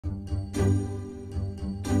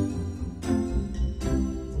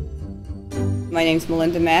My name's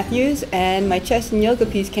Melinda Matthews, and my chess and yoga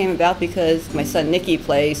piece came about because my son Nicky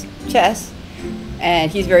plays chess, and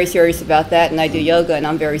he's very serious about that, and I do yoga, and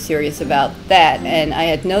I'm very serious about that. And I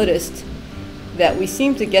had noticed that we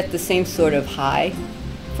seem to get the same sort of high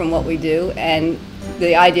from what we do, and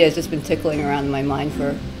the idea has just been tickling around in my mind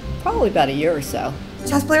for probably about a year or so.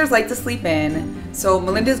 Chess players like to sleep in, so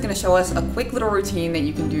Melinda is going to show us a quick little routine that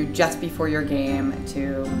you can do just before your game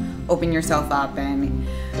to open yourself up and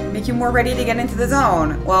make you more ready to get into the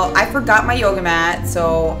zone. Well, I forgot my yoga mat,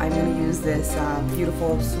 so I'm going to use this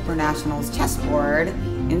beautiful Super Nationals chessboard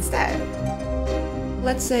instead.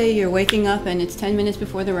 Let's say you're waking up and it's 10 minutes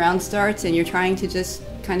before the round starts, and you're trying to just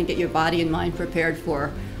kind of get your body and mind prepared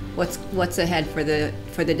for what's ahead for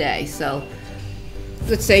the day. So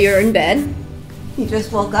let's say you're in bed. You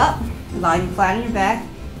just woke up, lying flat on your back.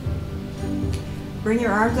 Bring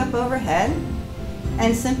your arms up overhead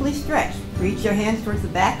and simply stretch. Reach your hands towards the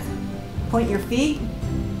back, point your feet,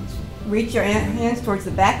 reach your hands towards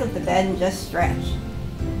the back of the bed and just stretch.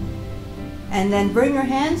 And then bring your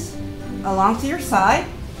hands along to your side.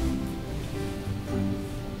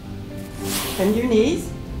 Bend your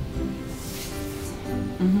knees.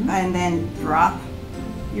 And then drop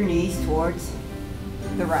your knees towards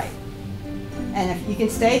the right. And if you can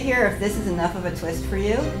stay here if this is enough of a twist for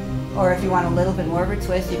you, or if you want a little bit more of a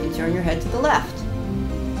twist, you can turn your head to the left.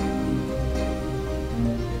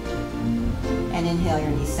 And inhale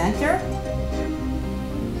your knees center.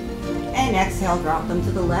 And exhale, drop them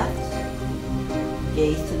to the left.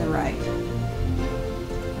 Gaze to the right.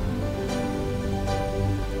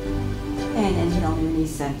 And inhale your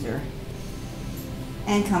knees center.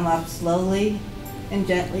 And come up slowly and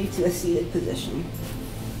gently to a seated position.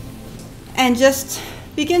 And just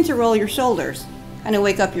begin to roll your shoulders. Kind of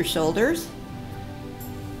wake up your shoulders.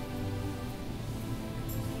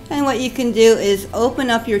 And what you can do is open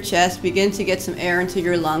up your chest, begin to get some air into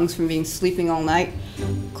your lungs from being sleeping all night.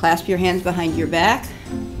 Clasp your hands behind your back,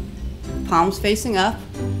 palms facing up.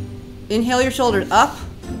 Inhale your shoulders up,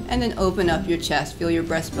 and then open up your chest. Feel your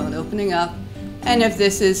breastbone opening up. And if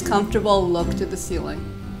this is comfortable, look to the ceiling.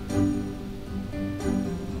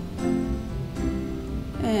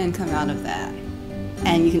 And come out of that.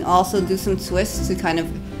 And you can also do some twists to kind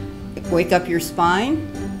of wake up your spine.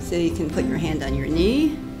 So you can put your hand on your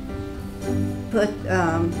knee, put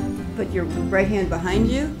your right hand behind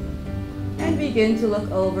you, and begin to look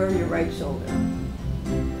over your right shoulder.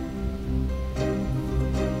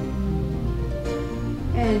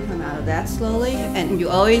 And come out of that slowly. And you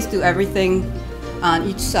always do everything on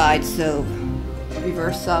each side, so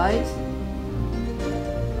reverse sides,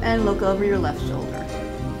 and look over your left shoulder.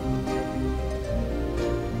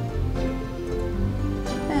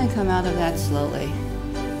 And come out of that slowly.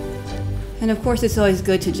 And of course, it's always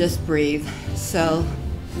good to just breathe. So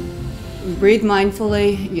breathe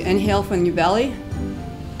mindfully. You inhale from your belly.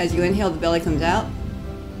 As you inhale, the belly comes out.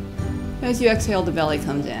 As you exhale, the belly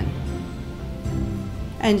comes in.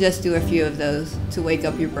 And just do a few of those to wake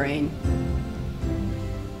up your brain.